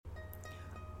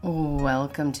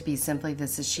Welcome to BeSimply.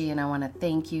 This is she, and I want to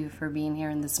thank you for being here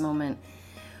in this moment.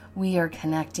 We are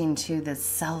connecting to the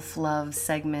self-love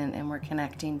segment, and we're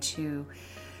connecting to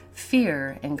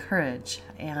fear and courage.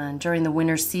 And during the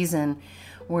winter season,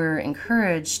 we're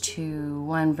encouraged to,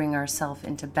 one, bring ourselves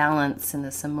into balance in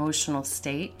this emotional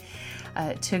state,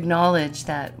 to acknowledge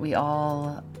that we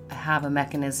all have a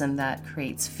mechanism that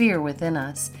creates fear within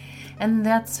us. And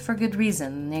that's for good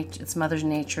reason. It's Mother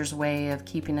Nature's way of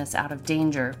keeping us out of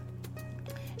danger.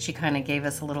 She kind of gave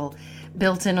us a little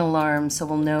built-in alarm so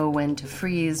we'll know when to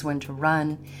freeze, when to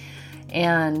run,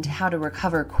 and how to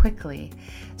recover quickly.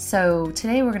 So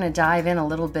today we're going to dive in a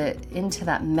little bit into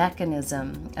that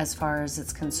mechanism as far as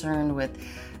it's concerned with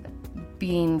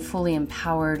being fully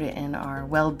empowered in our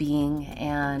well-being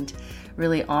and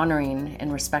really honoring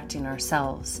and respecting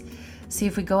ourselves. See,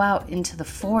 if we go out into the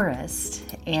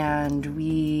forest and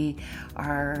we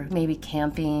are maybe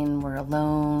camping, we're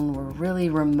alone, we're really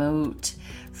remote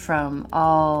from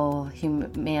all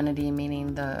humanity,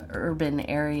 meaning the urban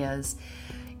areas,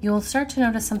 you'll start to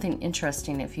notice something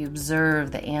interesting if you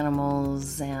observe the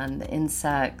animals and the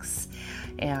insects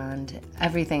and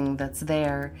everything that's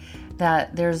there,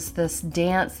 that there's this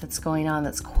dance that's going on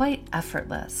that's quite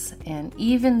effortless. And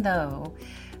even though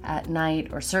at night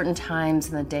or certain times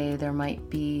in the day there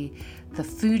might be the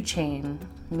food chain,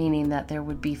 meaning that there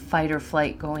would be fight or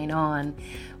flight going on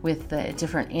with the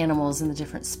different animals and the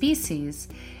different species,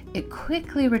 it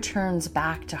quickly returns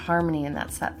back to harmony. And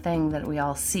that's that thing that we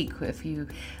all seek if you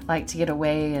like to get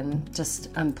away and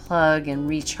just unplug and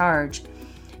recharge,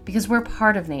 because we're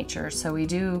part of nature. So we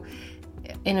do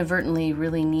inadvertently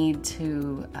really need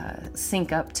to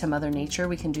sync up to Mother Nature.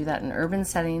 We can do that in urban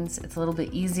settings. It's a little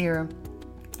bit easier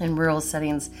in rural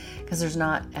settings because there's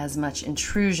not as much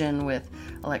intrusion with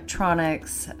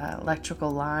electronics, electrical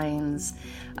lines,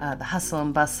 the hustle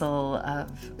and bustle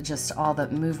of just all the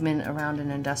movement around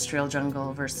an industrial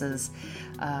jungle versus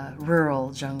rural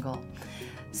jungle.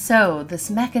 So this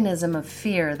mechanism of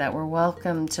fear that we're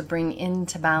welcome to bring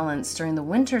into balance during the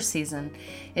winter season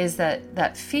is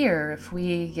that fear, if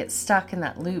we get stuck in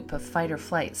that loop of fight or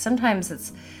flight, sometimes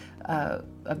it's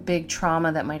a big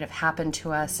trauma that might have happened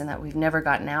to us and that we've never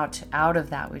gotten out of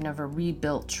that. We've never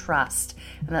rebuilt trust.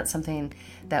 And that's something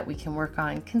that we can work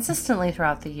on consistently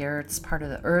throughout the year. It's part of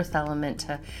the earth element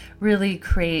to really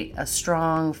create a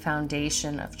strong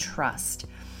foundation of trust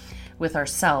with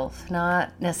ourselves,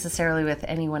 not necessarily with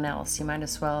anyone else. You might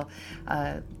as well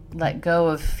let go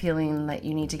of feeling that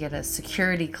you need to get a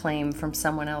security claim from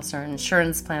someone else or an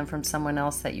insurance plan from someone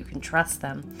else that you can trust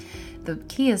them. The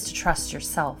key is to trust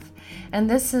yourself. And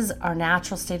this is our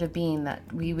natural state of being, that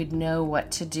we would know what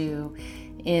to do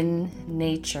in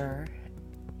nature,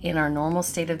 in our normal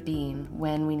state of being,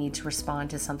 when we need to respond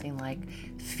to something like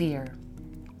fear.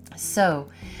 So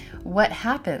what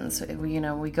happens?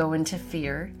 We go into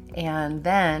fear and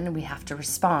then we have to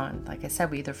respond. Like I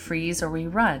said, we either freeze or we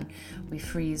run. We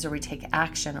freeze or we take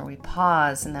action, or we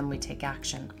pause and then we take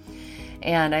action.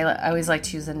 And I always like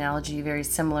to use an analogy very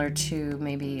similar to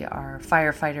maybe our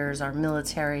firefighters, our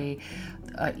military,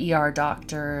 ER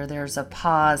doctor. There's a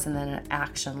pause and then an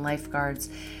action. Lifeguards,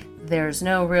 there's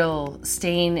no real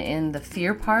staying in the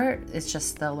fear part. It's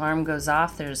just the alarm goes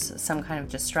off. There's some kind of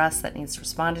distress that needs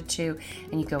responded to,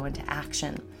 and you go into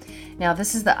action. Now,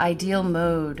 this is the ideal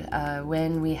mode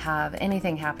when we have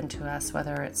anything happen to us,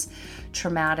 whether it's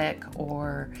traumatic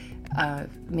or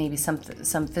maybe some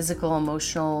physical,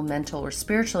 emotional, mental, or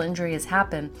spiritual injury has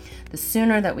happened. The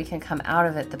sooner that we can come out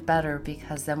of it, the better,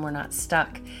 because then we're not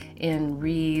stuck in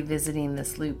revisiting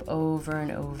this loop over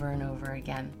and over and over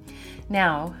again.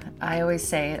 Now, I always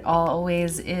say it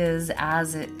always is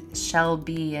as it shall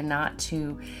be, and not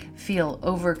to feel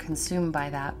overconsumed by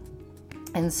that.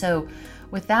 And so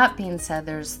with that being said,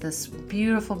 there's this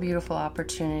beautiful, beautiful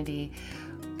opportunity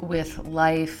with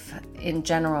life in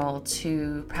general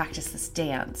to practice this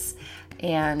dance.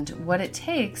 And what it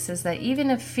takes is that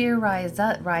even if fear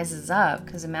rises up,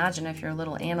 because imagine if you're a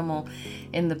little animal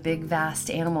in the big, vast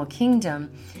animal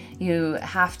kingdom, you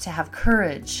have to have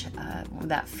courage.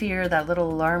 That fear, that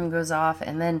little alarm goes off,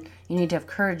 and then you need to have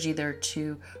courage either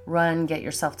to run, get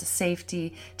yourself to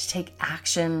safety, to take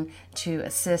action, to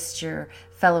assist your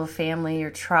fellow family, your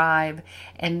tribe,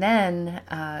 and then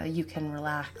you can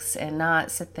relax and not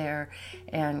sit there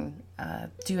and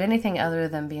do anything other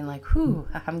than being like, whew,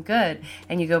 I'm good,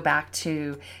 and you go back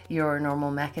to your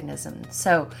normal mechanism.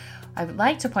 So I would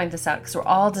like to point this out because we're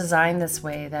all designed this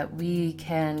way, that we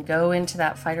can go into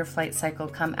that fight or flight cycle,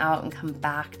 come out, and come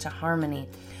back to harmony.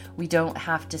 We don't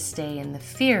have to stay in the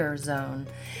fear zone.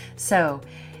 So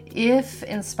If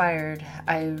inspired,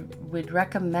 I would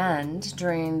recommend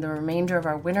during the remainder of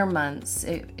our winter months,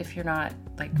 if you're not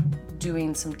like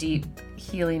doing some deep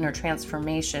healing or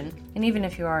transformation, and even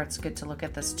if you are, it's good to look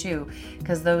at this too,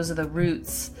 because those are the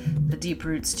roots, the deep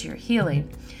roots to your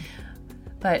healing.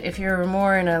 But if you're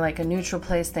more in a neutral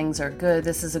place, things are good.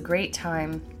 This is a great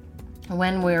time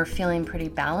when we're feeling pretty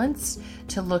balanced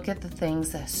to look at the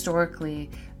things that historically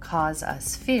cause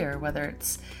us fear, whether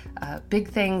it's big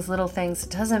things, little things, it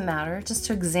doesn't matter, just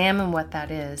to examine what that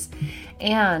is.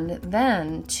 And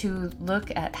then to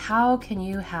look at how can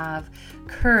you have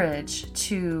courage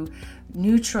to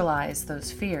neutralize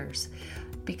those fears.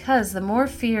 Because the more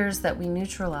fears that we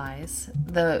neutralize,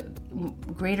 the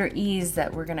greater ease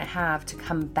that we're going to have to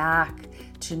come back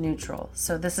to neutral.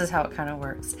 So this is how it kind of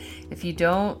works. If you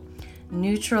don't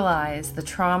neutralize the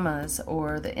traumas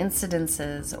or the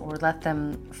incidences or let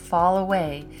them fall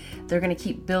away, they're going to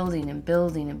keep building and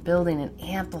building and building and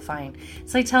amplifying.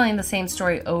 It's like telling the same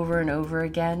story over and over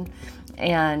again.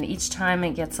 And each time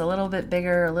it gets a little bit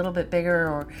bigger,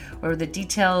 or the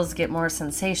details get more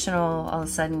sensational. All of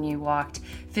a sudden you walked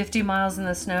 50 miles in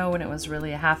the snow when it was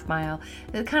really a half mile.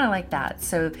 It's kind of like that.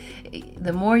 So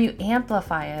the more you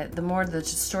amplify it, the more the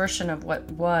distortion of what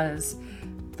was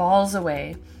falls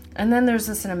away. And then there's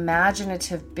an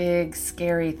imaginative, big,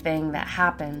 scary thing that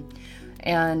happened.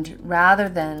 And rather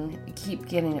than keep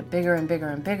getting it bigger and bigger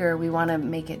and bigger, we want to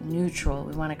make it neutral.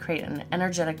 We want to create an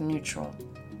energetic neutral.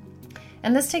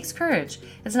 And this takes courage.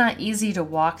 It's not easy to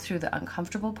walk through the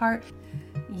uncomfortable part.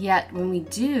 Yet when we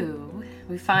do,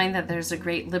 we find that there's a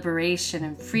great liberation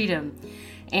and freedom,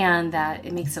 and that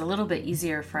it makes it a little bit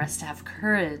easier for us to have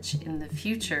courage in the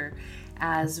future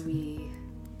as we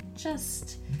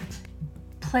just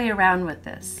play around with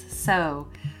this. So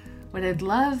what I'd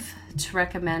love to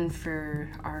recommend for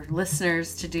our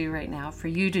listeners to do right now, for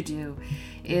you to do,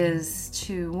 is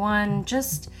to, one,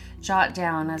 just jot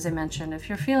down, as I mentioned, if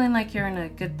you're feeling like you're in a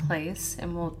good place,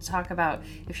 and we'll talk about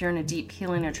if you're in a deep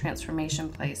healing or transformation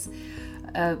place.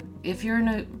 If you're in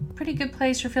a pretty good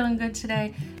place, you're feeling good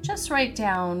today, just write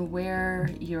down where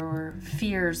your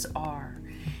fears are,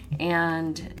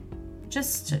 and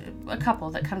just a couple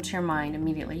that come to your mind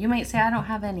immediately. You might say, I don't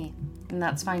have any, and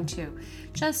that's fine too,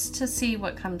 just to see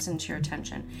what comes into your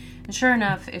attention. And sure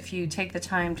enough, if you take the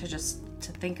time to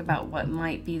think about what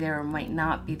might be there or might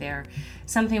not be there,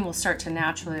 something will start to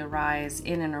naturally arise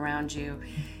in and around you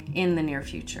in the near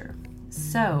future.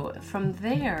 So from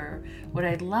there, what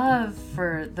I'd love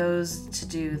for those to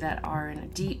do that are in a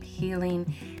deep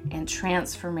healing and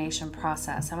transformation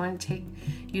process, I want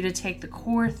you to take the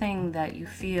core thing that you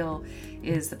feel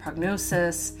is the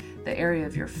prognosis, the area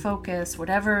of your focus,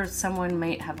 whatever someone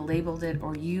might have labeled it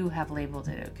or you have labeled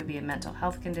it. It could be a mental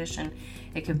health condition.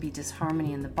 It could be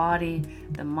disharmony in the body,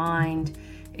 the mind,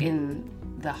 in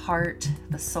the heart,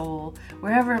 the soul,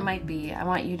 wherever it might be. I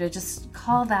want you to just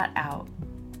call that out.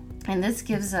 And this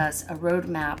gives us a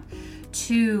roadmap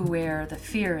to where the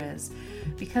fear is.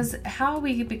 Because how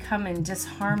we become in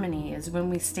disharmony is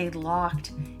when we stay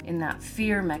locked in that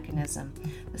fear mechanism.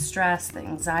 The stress, the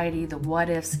anxiety, the what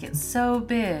ifs get so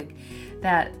big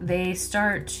that they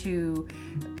start to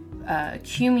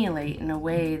accumulate in a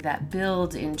way that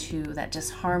build into that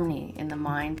disharmony in the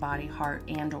mind, body, heart,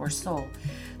 and or soul.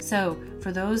 So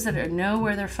for those that know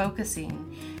where they're focusing,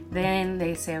 then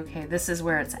they say, okay, this is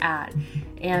where it's at.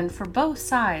 And for both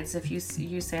sides, if you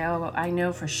say, oh, I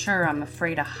know for sure I'm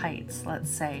afraid of heights,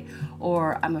 let's say,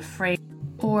 or I'm afraid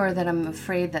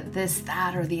that this,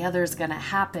 that, or the other is going to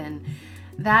happen,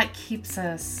 that keeps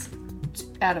us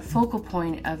at a focal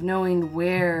point of knowing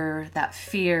where that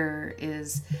fear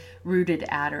is rooted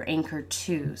at or anchored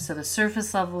to. So the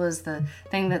surface level is the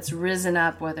thing that's risen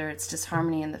up, whether it's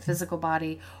disharmony in the physical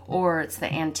body or it's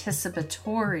the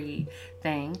anticipatory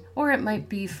thing, or it might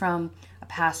be from a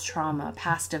past trauma, a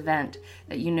past event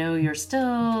that you know you're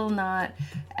still not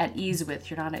at ease with,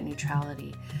 you're not at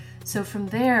neutrality. So from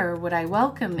there, what I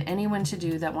welcome anyone to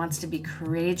do that wants to be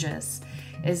courageous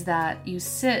is that you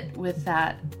sit with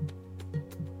that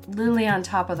lily on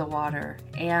top of the water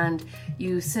and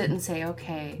you sit and say,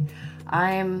 okay,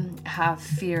 I have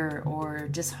fear or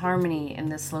disharmony in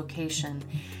this location,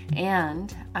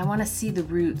 and I want to see the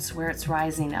roots where it's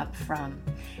rising up from,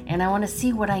 and I want to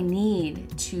see what I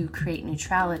need to create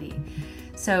neutrality.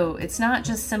 So it's not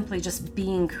just simply just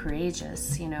being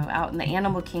courageous. Out in the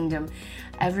animal kingdom,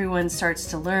 everyone starts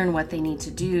to learn what they need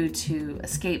to do to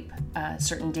escape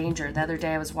certain danger. The other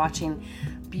day I was watching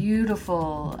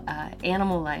beautiful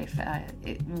animal life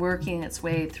working its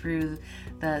way through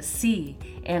the sea,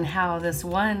 and how this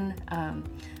one,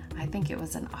 I I think it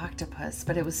was an octopus,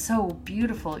 but it was so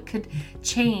beautiful. It could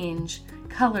change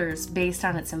colors based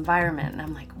on its environment. And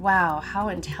I'm like, wow, how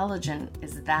intelligent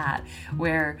is that?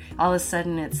 Where all of a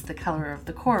sudden it's the color of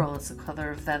the coral, it's the color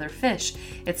of the other fish.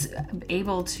 It's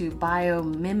able to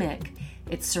biomimic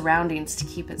its surroundings to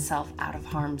keep itself out of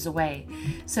harm's way.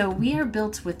 So we are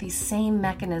built with these same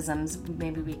mechanisms.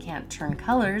 Maybe we can't turn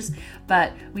colors,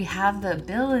 but we have the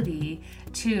ability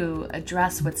to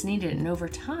address what's needed. And over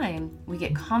time, we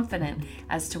get confident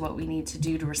as to what we need to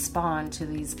do to respond to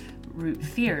these root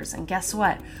fears. And guess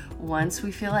what? Once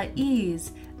we feel at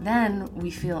ease, then we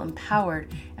feel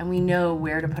empowered and we know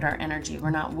where to put our energy. We're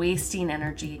not wasting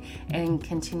energy and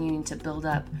continuing to build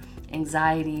up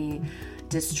anxiety,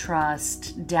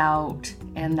 distrust, doubt,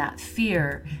 and that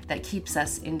fear that keeps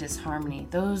us in disharmony.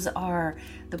 Those are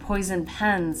the poison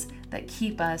pens that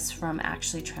keep us from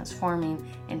actually transforming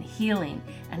and healing.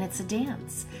 And it's a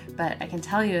dance. But I can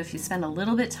tell you, if you spend a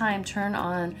little bit of time, turn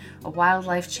on a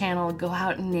wildlife channel, go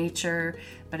out in nature.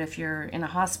 But if you're in a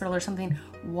hospital or something,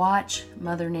 watch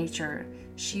Mother Nature.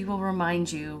 She will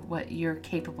remind you what you're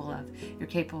capable of. You're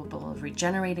capable of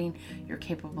regenerating. You're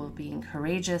capable of being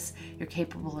courageous. You're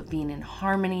capable of being in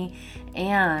harmony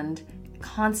and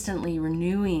constantly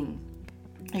renewing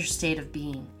your state of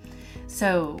being.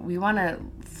 So we want to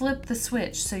flip the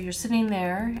switch. So you're sitting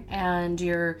there and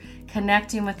you're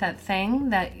connecting with that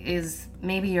thing that is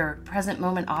maybe your present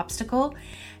moment obstacle.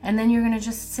 And then you're going to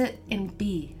just sit and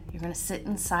be. You're going to sit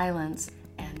in silence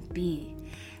and be.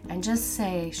 And just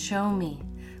say, show me.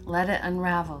 Let it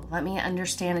unravel. Let me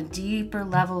understand a deeper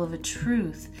level of a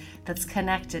truth that's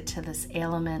connected to this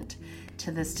ailment,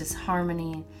 to this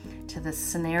disharmony, to this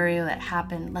scenario that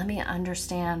happened. Let me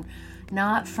understand,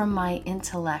 not from my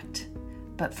intellect,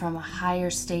 but from a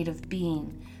higher state of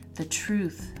being, the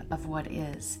truth of what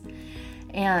is.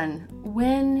 And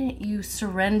when you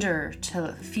surrender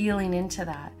to feeling into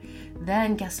that,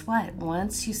 then guess what?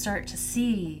 Once you start to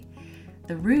see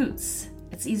the roots,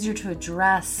 it's easier to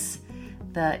address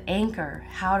the anchor,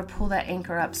 how to pull that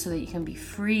anchor up so that you can be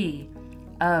free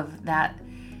of that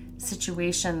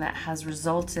situation that has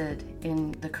resulted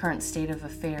in the current state of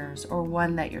affairs, or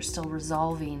one that you're still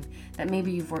resolving, that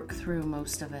maybe you've worked through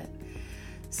most of it.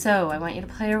 So I want you to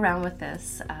play around with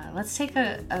this. Let's take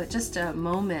just a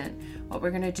moment. What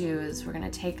we're going to do is we're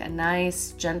going to take a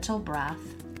nice gentle breath.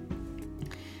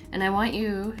 And I want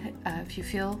you, if you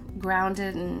feel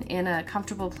grounded and in a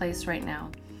comfortable place right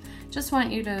now, just want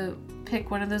you to pick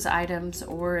one of those items,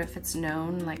 or if it's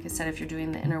known, like I said, if you're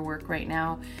doing the inner work right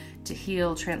now to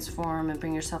heal, transform, and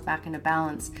bring yourself back into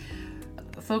balance,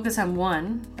 focus on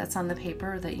one that's on the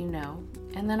paper that you know.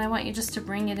 And then I want you just to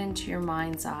bring it into your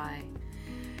mind's eye.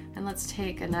 And let's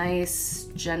take a nice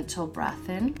gentle breath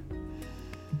in.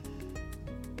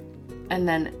 And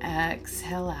then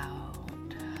exhale out.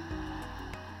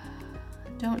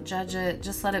 Don't judge it,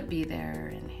 just let it be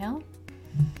there. Inhale.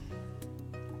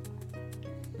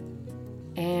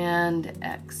 And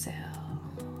exhale.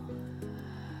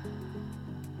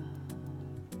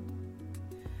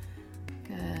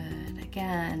 Good.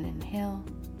 Again, inhale.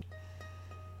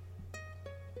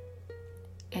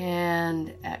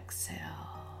 And exhale.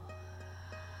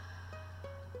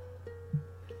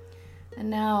 And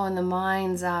now in the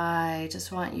mind's eye, I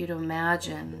just want you to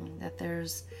imagine that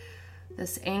there's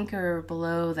this anchor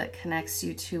below that connects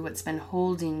you to what's been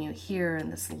holding you here in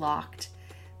this locked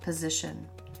position.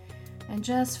 And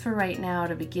just for right now,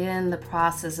 to begin the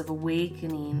process of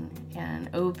awakening and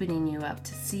opening you up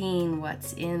to seeing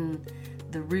what's in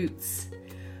the roots,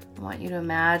 I want you to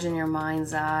imagine your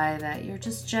mind's eye that you're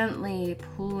just gently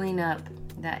pulling up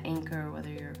that anchor, whether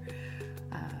you're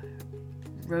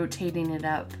rotating it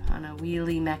up on a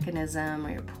wheelie mechanism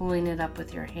or you're pulling it up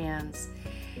with your hands.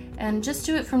 And just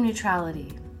do it from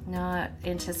neutrality, not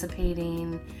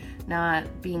anticipating,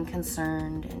 not being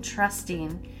concerned, and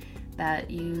trusting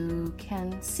that you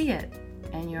can see it.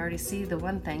 And you already see the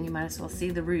one thing, you might as well see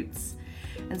the roots.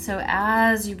 And so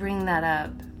as you bring that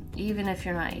up, even if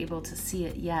you're not able to see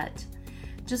it yet,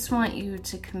 just want you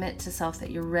to commit to self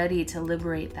that you're ready to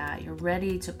liberate that. You're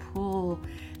ready to pull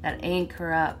that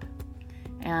anchor up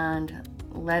and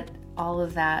let all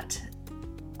of that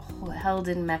held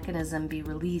in mechanism be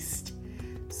released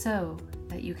so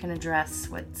that you can address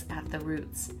what's at the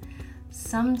roots.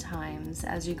 Sometimes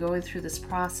as you go through this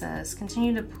process,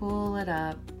 continue to pull it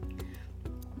up,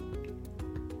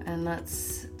 and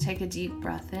let's take a deep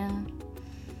breath in.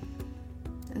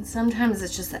 And sometimes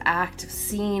it's just the act of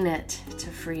seeing it to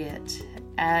free it.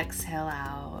 Exhale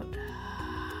out.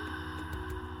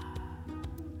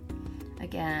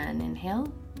 Again,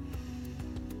 inhale.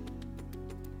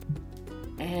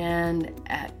 And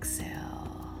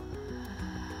exhale.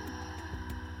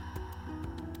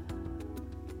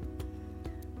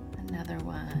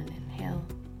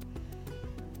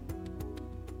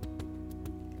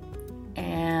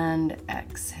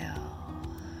 exhale.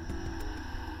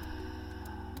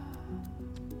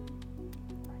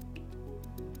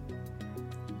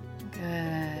 Good.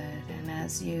 And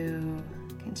as you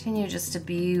continue just to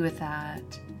be with that,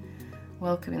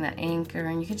 welcoming that anchor,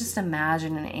 and you can just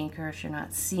imagine an anchor if you're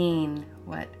not seeing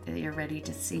what you're ready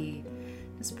to see.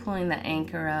 Just pulling that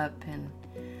anchor up and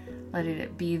letting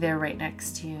it be there right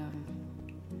next to you.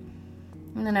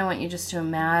 And then I want you just to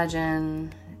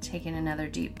imagine taking another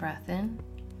deep breath in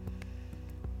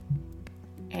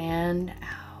and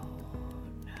out.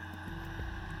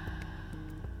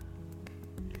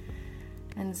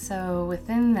 And so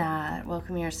within that,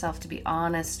 welcome yourself to be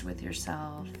honest with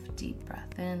yourself. Deep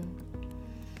breath in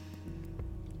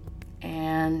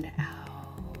and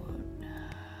out.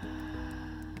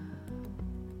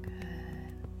 Good.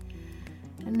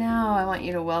 And now I want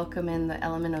you to welcome in the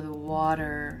element of the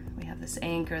water. We have this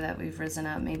anchor that we've risen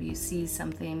up. Maybe you see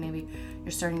something, maybe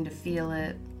you're starting to feel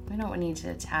it. We don't need to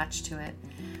attach to it.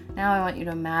 Now I want you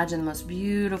to imagine the most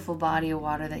beautiful body of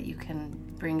water that you can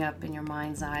bring up in your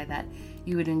mind's eye that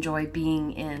you would enjoy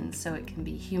being in. So it can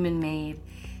be human-made,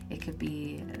 it could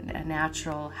be a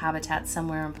natural habitat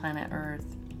somewhere on planet Earth.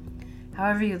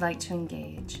 However you'd like to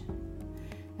engage.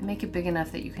 And make it big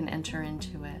enough that you can enter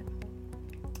into it.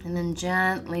 And then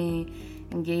gently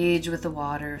engage with the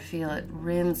water. Feel it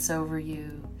rinse over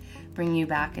you. Bring you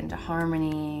back into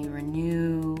harmony.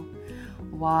 Renew.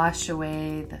 Wash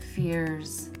away the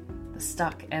fears, the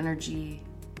stuck energy.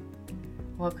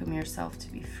 Welcome yourself to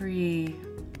be free.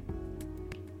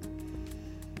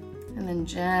 And then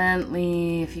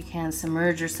gently, if you can,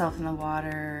 submerge yourself in the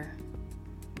water.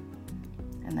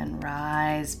 And then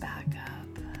rise back up.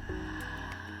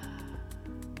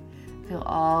 Feel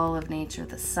all of nature,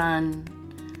 the sun,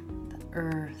 the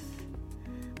earth,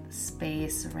 the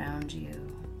space around you,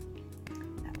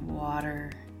 that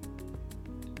water,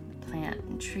 the plant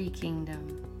and tree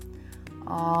kingdom,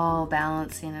 all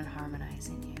balancing and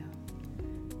harmonizing you.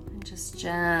 And just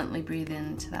gently breathe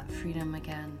into that freedom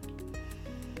again.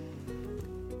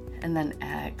 And then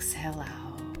exhale out.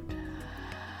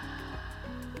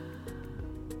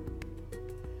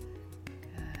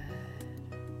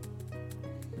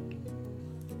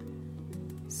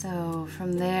 So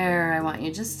from there, I want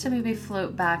you just to maybe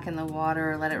float back in the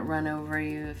water or let it run over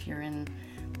you if you're in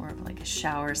more of like a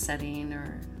shower setting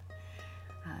or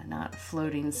not a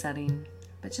floating setting.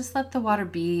 But just let the water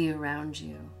be around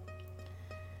you.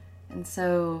 And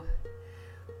so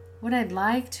what I'd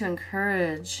like to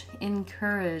encourage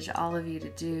all of you to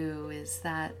do is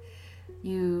that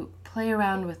you play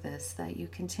around with this, that you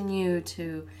continue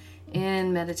to,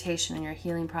 in meditation and your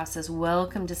healing process,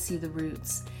 welcome to see the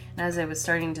roots. And as I was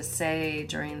starting to say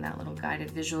during that little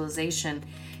guided visualization,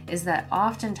 is that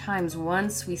oftentimes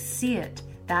once we see it,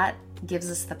 that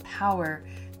gives us the power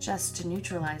just to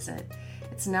neutralize it.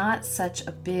 It's not such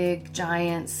a big,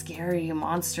 giant, scary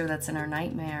monster that's in our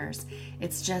nightmares.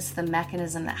 It's just the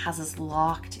mechanism that has us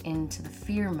locked into the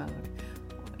fear mode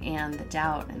and the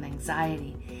doubt and the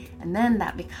anxiety. And then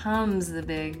that becomes the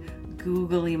big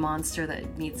googly monster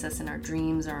that meets us in our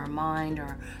dreams or our mind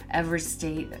or every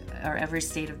state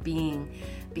of being,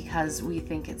 because we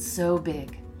think it's so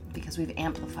big because we've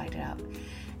amplified it up.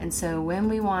 And so when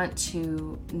we want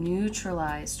to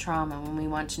neutralize trauma, when we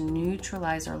want to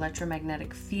neutralize our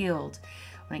electromagnetic field,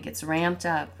 when it gets ramped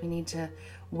up, we need to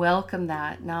welcome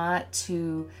that, not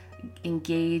to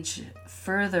engage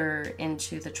further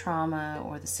into the trauma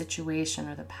or the situation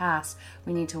or the past.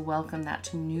 We need to welcome that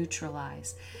to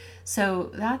neutralize. So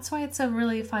that's why it's a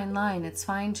really fine line. It's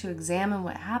fine to examine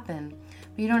what happened,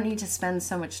 but you don't need to spend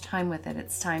so much time with it.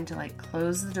 It's time to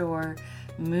close the door,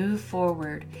 move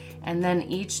forward, and then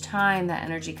each time that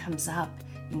energy comes up,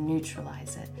 you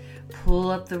neutralize it. Pull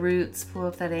up the roots, pull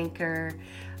up that anchor,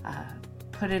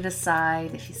 put it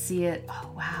aside. If you see it,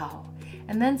 oh wow.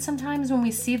 And then sometimes when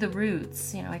we see the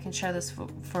roots, I can share this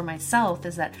for myself,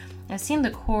 is that I've seen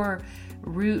the core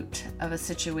root of a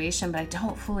situation, but I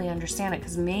don't fully understand it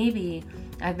because maybe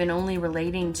I've been only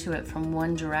relating to it from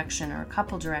one direction or a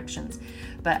couple directions,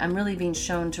 but I'm really being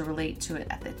shown to relate to it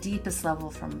at the deepest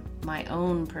level from my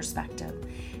own perspective.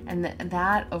 And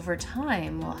that over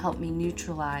time will help me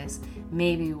neutralize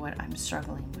maybe what I'm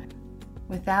struggling with.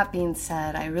 With that being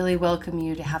said, I really welcome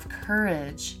you to have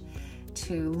courage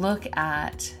to look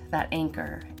at that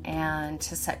anchor and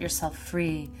to set yourself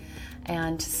free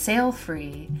and to sail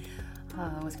free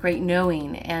with great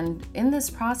knowing. And in this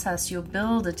process, you'll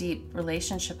build a deep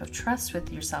relationship of trust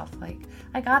with yourself.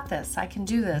 I got this, I can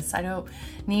do this. I don't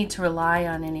need to rely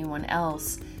on anyone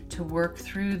else to work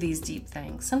through these deep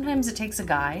things. Sometimes it takes a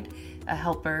guide. a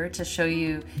helper to show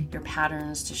you your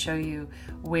patterns, to show you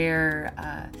where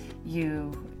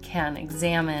you can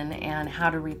examine and how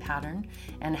to repattern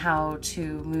and how to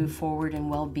move forward in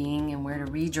well-being and where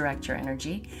to redirect your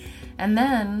energy. And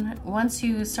then once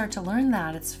you start to learn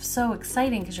that, it's so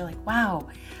exciting because you're like, wow,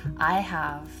 I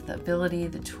have the ability,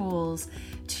 the tools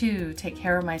to take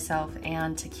care of myself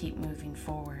and to keep moving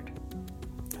forward.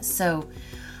 So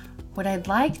what I'd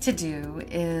like to do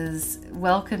is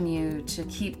welcome you to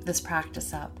keep this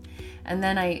practice up. And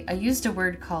then I used a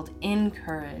word called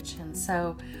encourage. And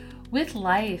so with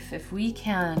life, if we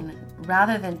can,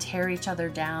 rather than tear each other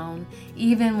down,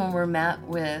 even when we're met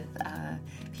with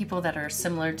people that are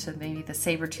similar to maybe the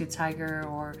saber-toothed tiger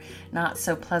or not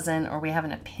so pleasant, or we have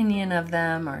an opinion of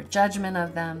them or a judgment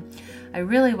of them, I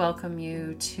really welcome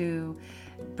you to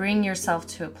bring yourself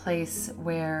to a place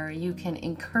where you can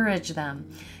encourage them.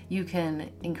 You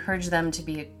can encourage them to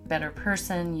be a better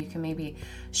person. You can maybe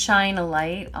shine a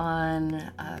light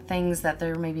on things that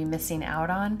they're maybe missing out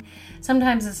on.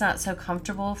 Sometimes it's not so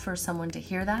comfortable for someone to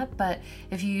hear that, but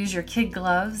if you use your kid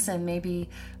gloves and maybe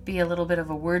be a little bit of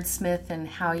a wordsmith in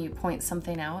how you point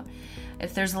something out,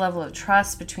 if there's a level of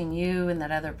trust between you and that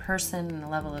other person and a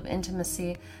level of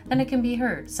intimacy, then it can be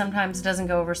heard. Sometimes it doesn't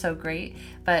go over so great,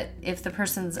 but if the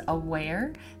person's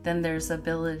aware, then there's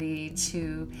ability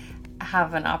to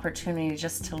have an opportunity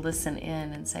just to listen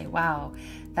in and say, wow,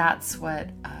 that's what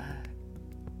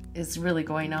is really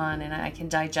going on, and I can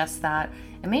digest that.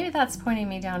 And maybe that's pointing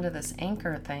me down to this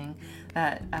anchor thing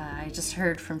that I just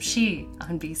heard from She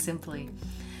on BeSimply.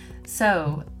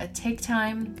 So take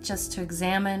time just to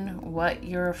examine what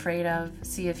you're afraid of.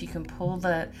 See if you can pull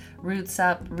the roots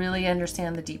up, really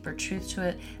understand the deeper truth to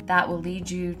it. That will lead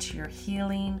you to your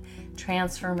healing,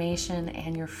 transformation,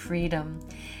 and your freedom.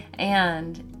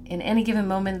 And in any given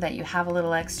moment that you have a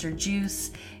little extra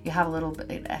juice, you have a little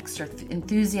bit extra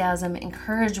enthusiasm,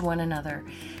 encourage one another.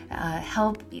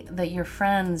 Help your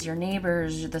friends, your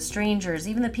neighbors, the strangers,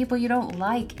 even the people you don't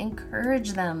like,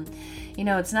 encourage them. You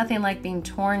know, it's nothing like being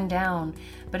torn down.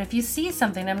 But if you see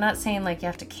something, I'm not saying like you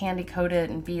have to candy coat it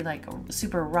and be like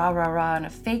super rah in a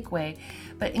fake way,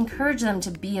 but encourage them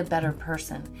to be a better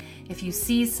person. If you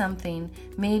see something,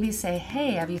 maybe say,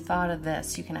 hey, have you thought of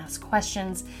this? You can ask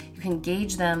questions. You can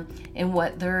gauge them in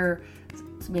what they're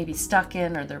maybe stuck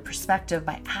in or their perspective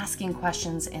by asking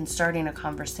questions and starting a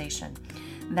conversation.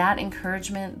 That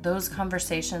encouragement, those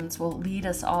conversations will lead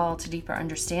us all to deeper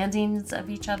understandings of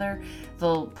each other.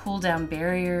 They'll pull down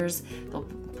barriers, they'll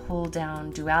pull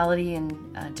down duality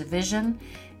and division,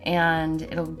 and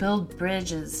it'll build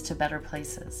bridges to better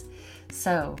places.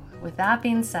 So with that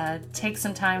being said, take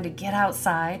some time to get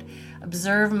outside,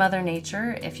 observe Mother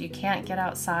Nature. If you can't get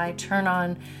outside, turn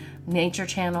on Nature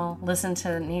Channel, listen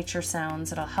to nature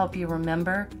sounds. It'll help you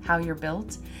remember how you're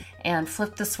built, and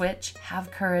flip the switch,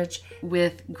 have courage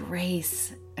with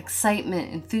grace,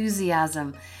 excitement,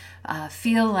 enthusiasm.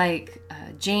 Feel like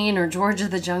Jane or George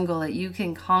of the Jungle, that you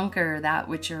can conquer that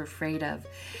which you're afraid of.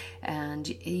 And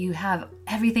you have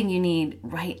everything you need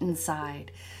right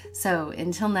inside. So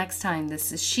until next time,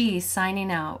 this is She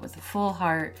signing out with a full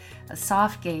heart, a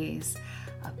soft gaze,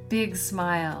 a big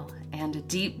smile, and a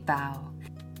deep bow.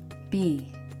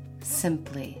 Be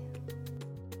simply.